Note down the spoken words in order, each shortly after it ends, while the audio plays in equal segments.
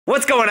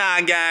What's going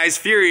on, guys?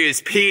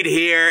 Furious Pete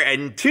here,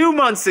 and 2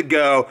 months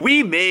ago,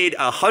 we made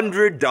a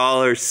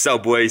 $100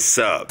 Subway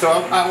sub. So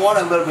I want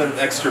a little bit of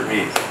extra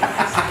meat.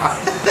 Oh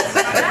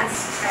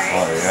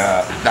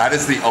yeah, that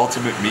is the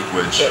ultimate meat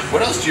wedge.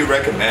 What else do you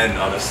recommend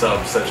on a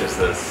sub such as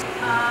this?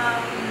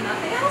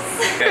 Nothing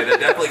else. Okay, then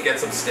definitely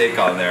get some steak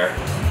on there.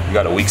 You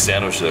got a weak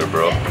sandwich there,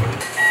 bro.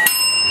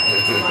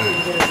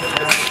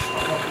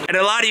 And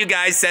a lot of you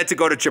guys said to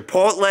go to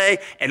Chipotle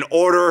and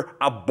order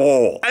a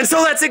bowl. And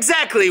so that's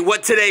exactly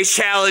what today's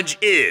challenge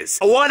is.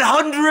 A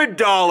 $100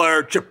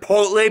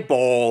 Chipotle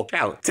Bowl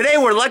challenge. Today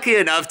we're lucky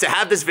enough to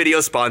have this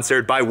video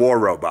sponsored by War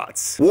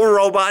Robots. War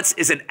Robots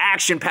is an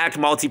action-packed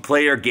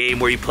multiplayer game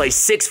where you play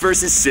 6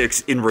 versus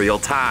 6 in real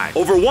time.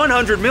 Over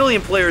 100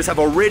 million players have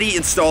already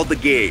installed the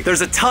game.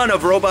 There's a ton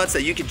of robots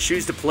that you can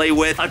choose to play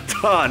with, a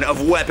ton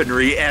of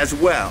weaponry as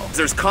well.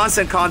 There's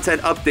constant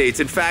content updates.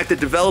 In fact, the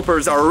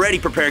developers are already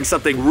preparing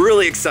something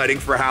really exciting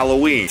for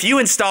Halloween. If you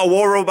install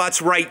War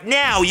Robots right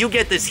now, you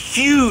get this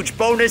huge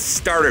bonus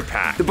starter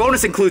pack. The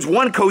bonus includes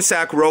 1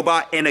 Cossack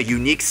robot and a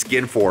unique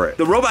skin for it.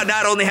 The robot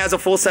not only has a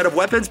full set of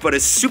weapons, but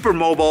is super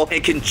mobile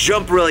and can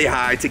jump really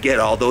high to get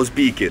all those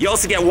beacons. You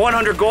also get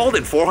 100 gold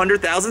and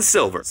 400,000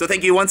 silver. So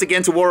thank you once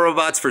again to War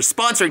Robots for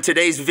sponsoring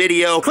today's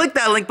video. Click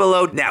that link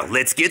below. Now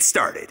let's get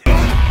started.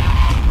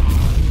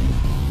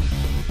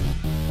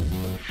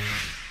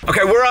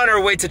 Okay, we're on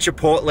our way to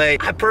Chipotle.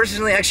 I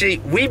personally,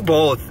 we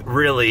both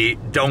really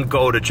don't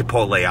go to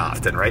Chipotle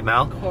often, right,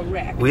 Mel?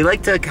 Correct. We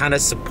like to kind of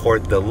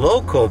support the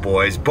local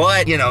boys,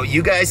 but, you know,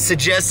 you guys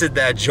suggested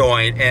that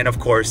joint, and of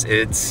course,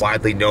 it's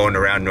widely known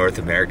around North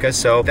America,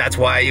 so that's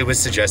why it was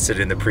suggested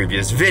in the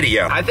previous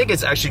video. I think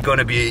it's actually going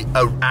to be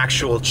an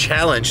actual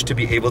challenge to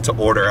be able to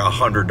order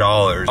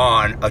 $100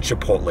 on a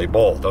Chipotle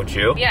bowl, don't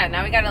you? Yeah,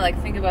 now we gotta like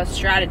think about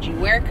strategy.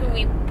 Where can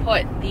we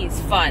put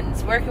these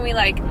funds? Where can we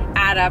like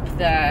add up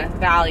the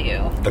value?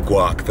 The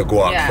guac, the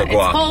guac, yeah, the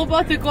guac. It's all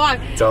about the guac.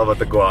 It's all about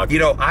the guac. You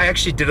know, I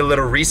actually did a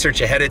little research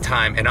ahead of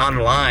time, and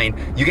online,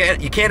 you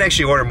can't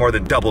actually order more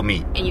than double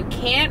meat. And you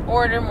can't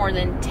order more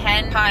than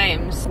 10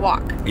 times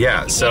guac.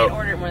 Yeah, so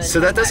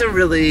that doesn't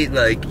really,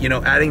 like, you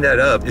know, adding that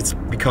up, it's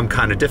become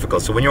kind of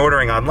difficult. So when you're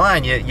ordering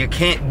online, you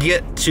can't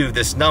get to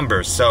this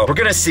number. So we're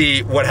gonna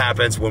see what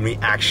happens when we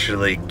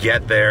actually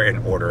get there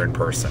and order in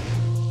person.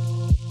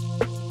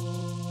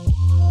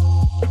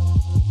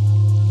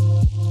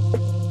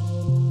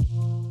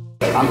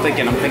 I'm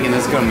thinking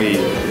this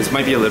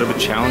might be a little bit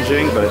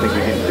challenging, but I think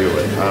we can do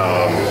it.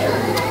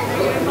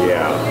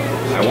 Yeah,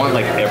 I want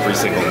like every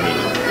single meat.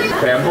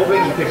 Okay, I'm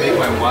hoping you can make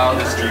my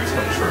wildest dreams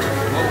come true.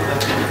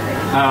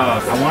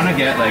 I want to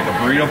get like a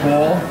burrito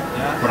bowl,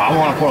 but I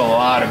want to put a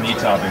lot of meat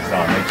toppings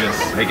on.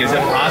 Like, is it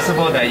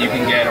possible that you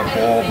can get a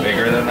bowl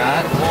bigger than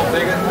that?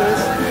 Bigger than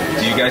this?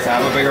 Do you guys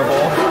have a bigger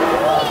bowl?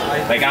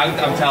 Like I'm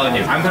telling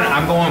you, I'm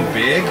going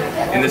big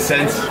in the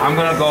sense I'm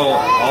gonna go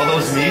all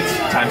those meats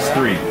times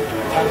 3.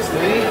 Times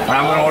 3? And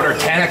I'm gonna order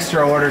 10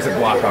 extra orders of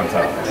guac on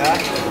top. Yeah?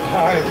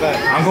 Alright, bet.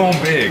 I'm going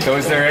big. So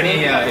is there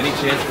any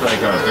chance for like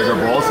a bigger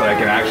bowl so I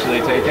can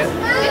actually take it?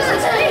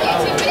 That's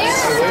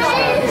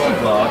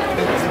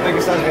the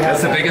biggest size we have.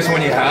 That's the biggest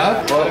one you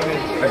have? Well,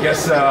 I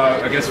guess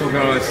we're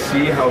gonna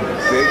see how big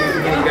you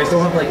can get. You guys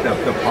don't have like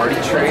the party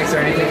trays or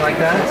anything like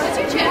that? What's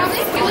your channel?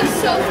 You look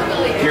so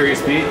familiar.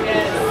 Curious Pete?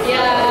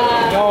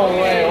 Yeah. No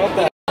way, what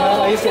the hell?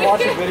 I used to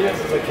watch your videos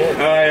as a kid. Oh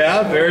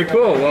yeah, very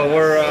cool. Well,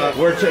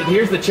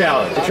 here's the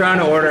challenge. We're trying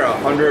to order a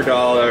 $100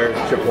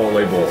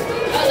 Chipotle bowl.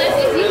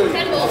 Let's use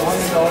 10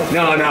 bowls.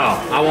 No,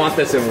 I want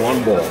this in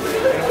one bowl.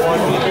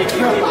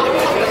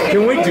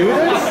 Can we do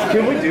this?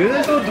 Can we do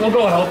this? We'll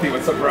go healthy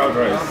with some brown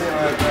rice.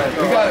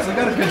 We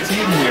got a good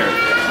team here.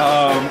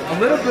 A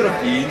little bit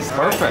of beans,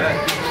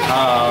 perfect.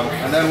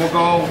 And then we'll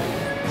go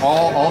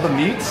all the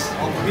meats.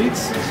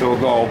 So we'll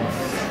go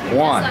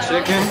 1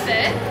 chicken.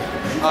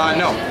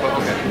 No.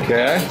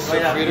 Okay.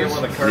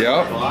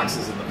 Yep.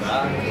 Boxes in the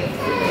back.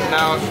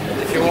 Now,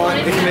 if you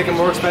want, we can make it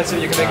more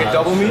expensive. You can make it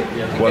double meat.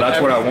 Well,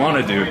 that's what I want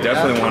to do.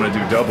 Definitely want to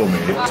do double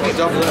meat. So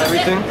double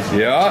everything.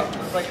 Yeah.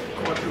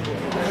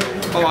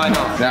 Oh, I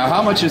know. Now,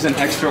 how much is an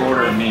extra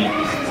order of meat?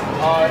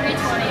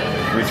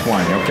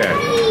 320. Okay.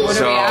 What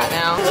are we at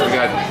now? So we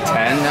got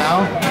 10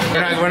 now.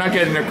 We're not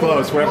getting there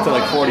close. We're up to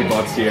like 40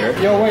 bucks here.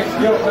 Yo, wait.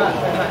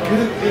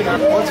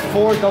 Matt. What's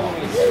 4 double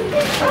meats?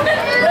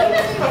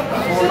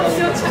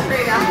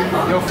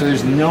 So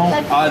there's no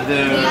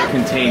other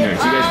containers.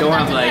 You guys don't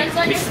have like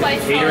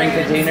catering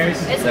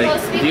containers?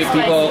 Like, do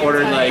people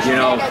order like, you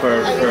know,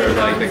 for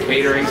like the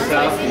catering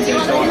stuff? You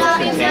guys don't have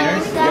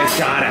containers? You guys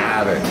gotta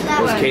have it.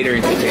 Those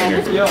catering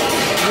containers. Yo, do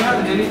you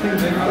have anything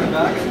bigger on the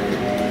back?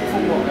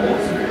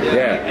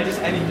 Yeah. And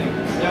just anything.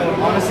 Yeah,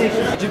 honestly,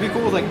 would you be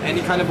cool with like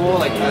any kind of bowl?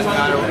 Like, it doesn't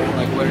matter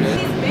like what it is.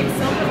 Big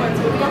silver ones,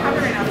 but we don't have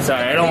it right now.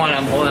 Sorry, I don't want.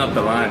 I'm holding up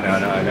the line. No,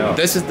 I know.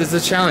 This is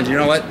a challenge. You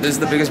know what? This is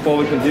the biggest bowl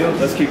we can do.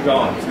 Let's keep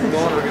going.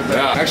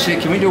 Yeah.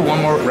 Actually, can we do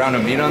one more round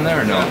of meat on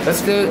there or no?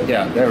 Let's do.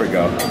 Yeah, there we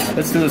go.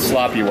 Let's do the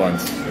sloppy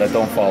ones that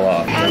don't fall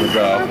off. There we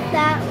go.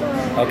 That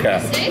one.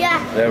 Okay.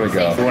 Yeah. There we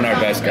go. Doing our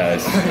best,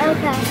 guys.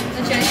 Okay.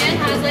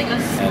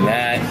 And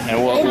that,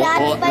 and we'll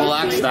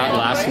axe that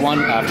last one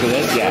after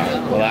this.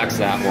 Yeah, we'll axe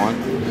that one.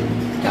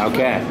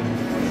 Okay.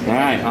 All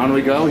right, on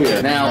we go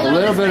here. Now, a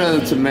little bit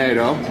of the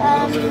tomato.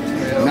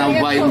 Now,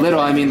 by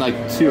little, I mean like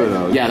 2 of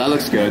those. Yeah, that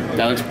looks good.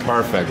 That looks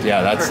perfect.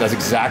 Yeah, that's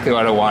exactly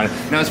what I wanted.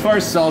 Now, as far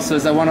as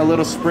salsas, I want a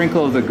little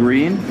sprinkle of the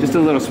green. Just a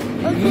little.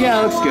 Yeah,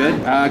 looks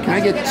good. Can I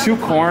get 2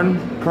 corn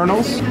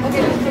kernels?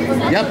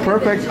 Yep,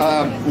 perfect.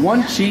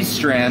 1 cheese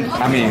strand.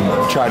 I mean,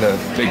 try to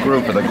big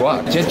group of the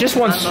guac. Just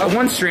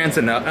one strand's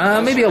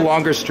enough. Maybe a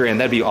longer strand.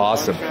 That'd be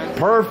awesome.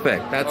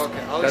 Perfect. That's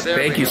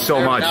thank you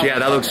so much. Yeah,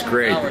 that looks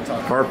great.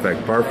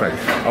 Perfect. Perfect.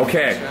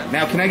 Okay.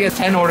 Now, can I get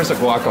 10 orders of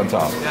guac on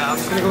top? Yeah, I'm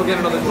just gonna go get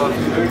another guac.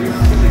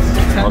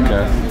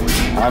 Okay.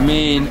 I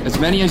mean, as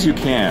many as you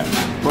can.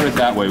 Put it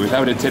that way,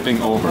 without it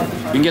tipping over.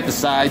 You can get the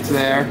sides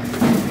there.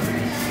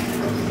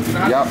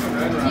 Yep.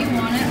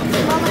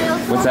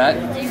 What's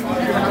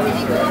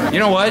that? You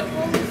know what?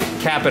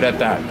 Cap it at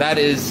that. That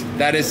is,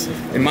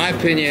 in my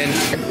opinion,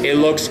 it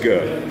looks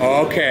good.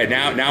 Okay,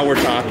 now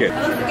we're talking.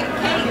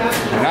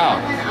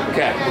 No.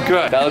 Okay, we're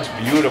good. That looks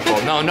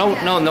beautiful.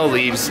 No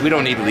leaves. We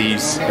don't need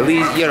leaves. At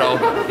least, you know,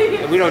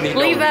 we don't need.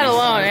 Leave that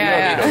alone.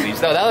 Yeah. No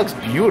leaves. No, that looks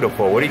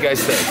beautiful. What do you guys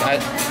think?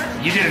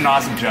 You did an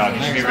awesome job.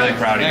 You should be really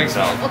proud of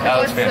yourself. Okay, that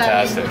looks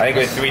fantastic. I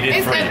think we did 3.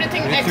 Is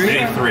everything extra? We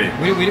did 3.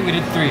 We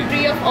did 3.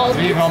 3 of all meats?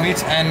 3 of all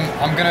meats, and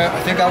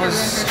I think that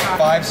was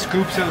 5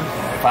 scoops of.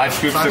 5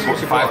 scoops of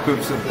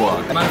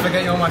guac. Mind if I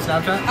get you on my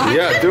Snapchat?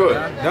 Yeah, do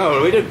it.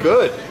 No, we did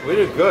good. We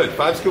did good.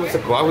 5 scoops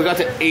of guac. We got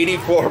to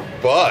 $84.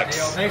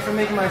 Thanks for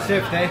making my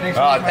shift, eh?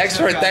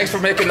 Thanks for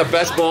making the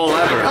best bowl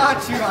ever.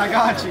 I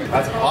got you.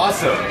 That's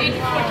awesome.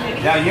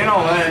 Now, you know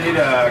what? Can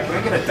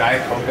I get a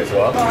Diet Coke as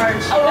well?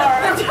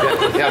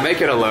 Large. Yeah, make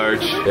it a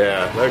large.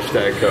 Yeah, large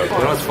Diet Coke. You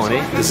know what's funny?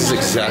 This is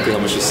exactly how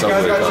much the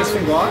Subway costs.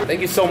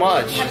 Thank you so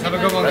much. Have a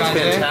good one, guys.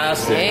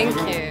 That's fantastic.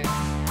 Thank you.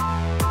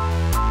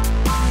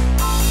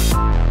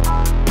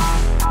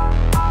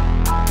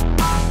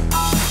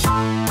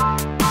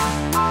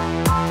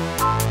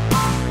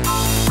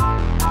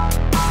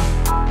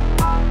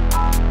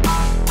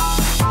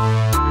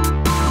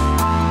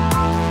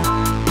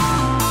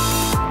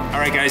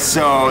 Guys,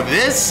 so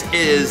this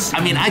is,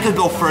 I mean, I could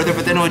go further,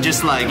 but then it would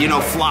just like, you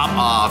know, flop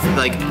off.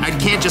 Like, I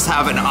can't just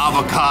have an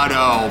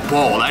avocado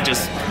bowl. That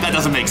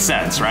doesn't make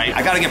sense, right?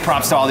 I gotta give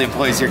props to all the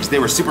employees here because they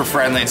were super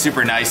friendly and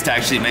super nice to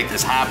actually make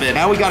this happen.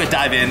 Now we gotta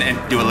dive in and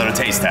do a little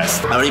taste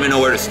test. I don't even know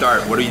where to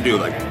start. What do you do?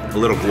 Like, a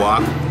little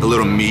guac, a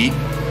little meat.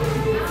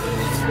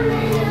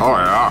 Oh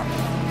yeah.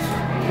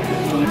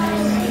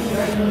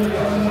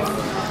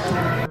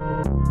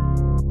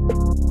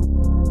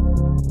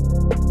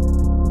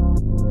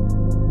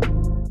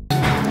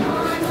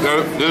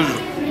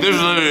 This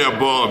is literally a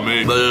bowl of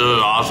meat. This is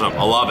awesome.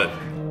 I love it.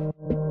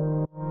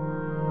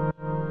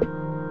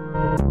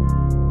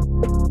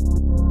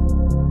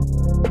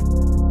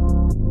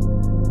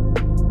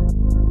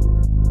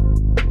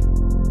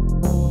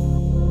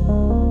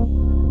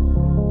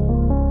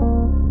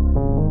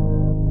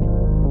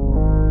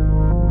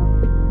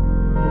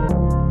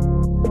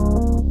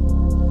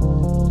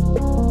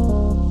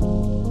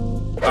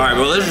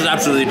 Well, this is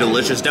absolutely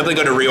delicious.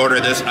 Definitely going to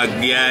reorder this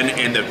again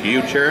in the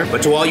future.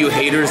 But to all you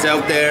haters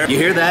out there, you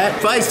hear that?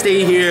 If I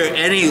stay here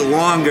any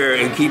longer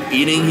and keep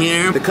eating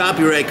here, the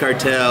copyright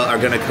cartel are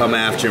going to come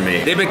after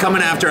me. They've been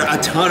coming after a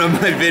ton of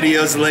my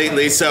videos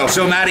lately, so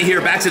I'm out of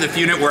here, back to the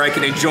unit where I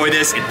can enjoy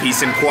this in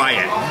peace and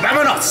quiet.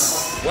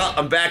 Vámonos! Well,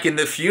 I'm back in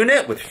the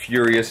unit with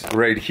Furious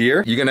right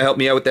here. You gonna help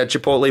me out with that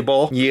Chipotle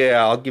bowl?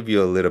 Yeah, I'll give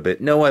you a little bit.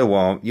 No, I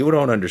won't. You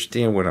don't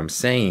understand what I'm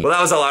saying. Well,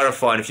 that was a lot of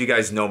fun. If you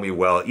guys know me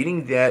well,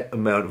 eating that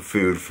amount of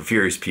food for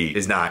Furious Pete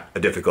is not a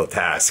difficult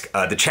task.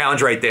 The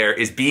challenge right there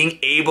is being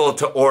able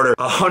to order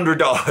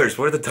 $100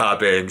 worth of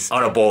toppings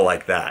on a bowl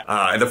like that.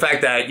 And the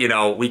fact that, you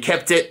know, we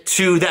kept it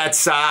to that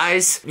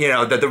size, you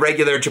know, the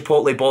regular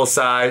Chipotle bowl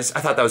size, I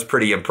thought that was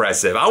pretty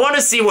impressive. I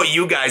wanna see what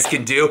you guys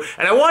can do,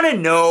 and I wanna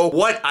know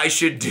what I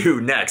should do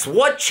next,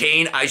 what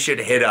chain I should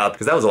hit up,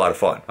 because that was a lot of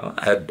fun.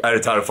 I had a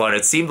ton of fun.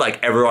 It seemed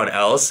like everyone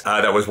else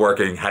that was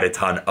working had a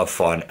ton of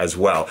fun as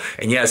well.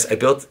 And yes, I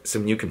built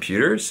some new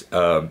computers,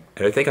 and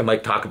I think I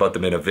might talk about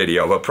them in a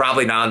video, but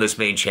probably not on this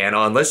main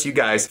channel unless you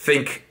guys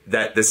think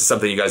that this is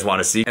something you guys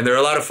want to see. And they're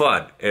a lot of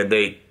fun, and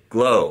they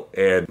glow,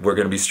 and we're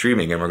gonna be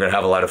streaming and we're gonna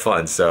have a lot of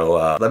fun.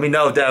 So let me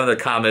know down in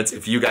the comments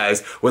if you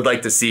guys would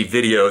like to see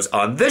videos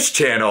on this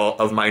channel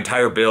of my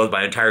entire build,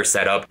 my entire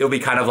setup. It'll be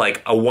kind of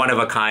like a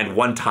one-of-a-kind,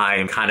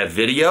 one-time kind of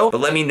video, but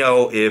let me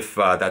know if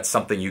that's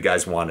something you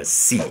guys want to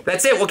see.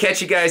 That's it. We'll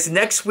catch you guys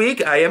next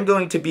week. I am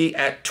going to be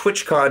at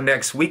TwitchCon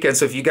next weekend,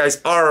 so if you guys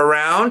are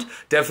around,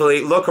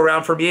 definitely look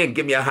around for me and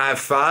give me a high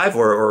five,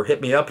 or hit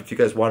me up if you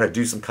guys want to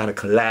do some kind of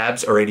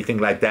collabs or anything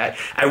like that.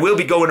 I will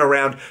be going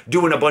around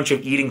doing a bunch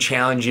of eating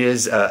challenges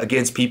challenges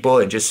against people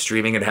and just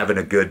streaming and having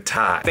a good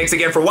time. Thanks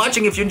again for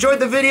watching. If you enjoyed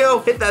the video,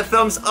 hit that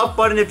thumbs up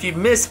button. If you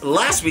missed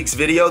last week's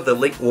video, the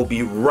link will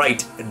be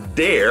right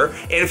there.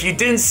 And if you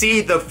didn't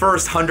see the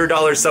first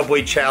 $100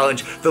 Subway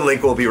challenge, the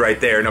link will be right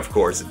there. And of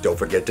course, don't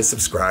forget to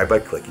subscribe by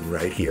clicking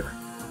right here.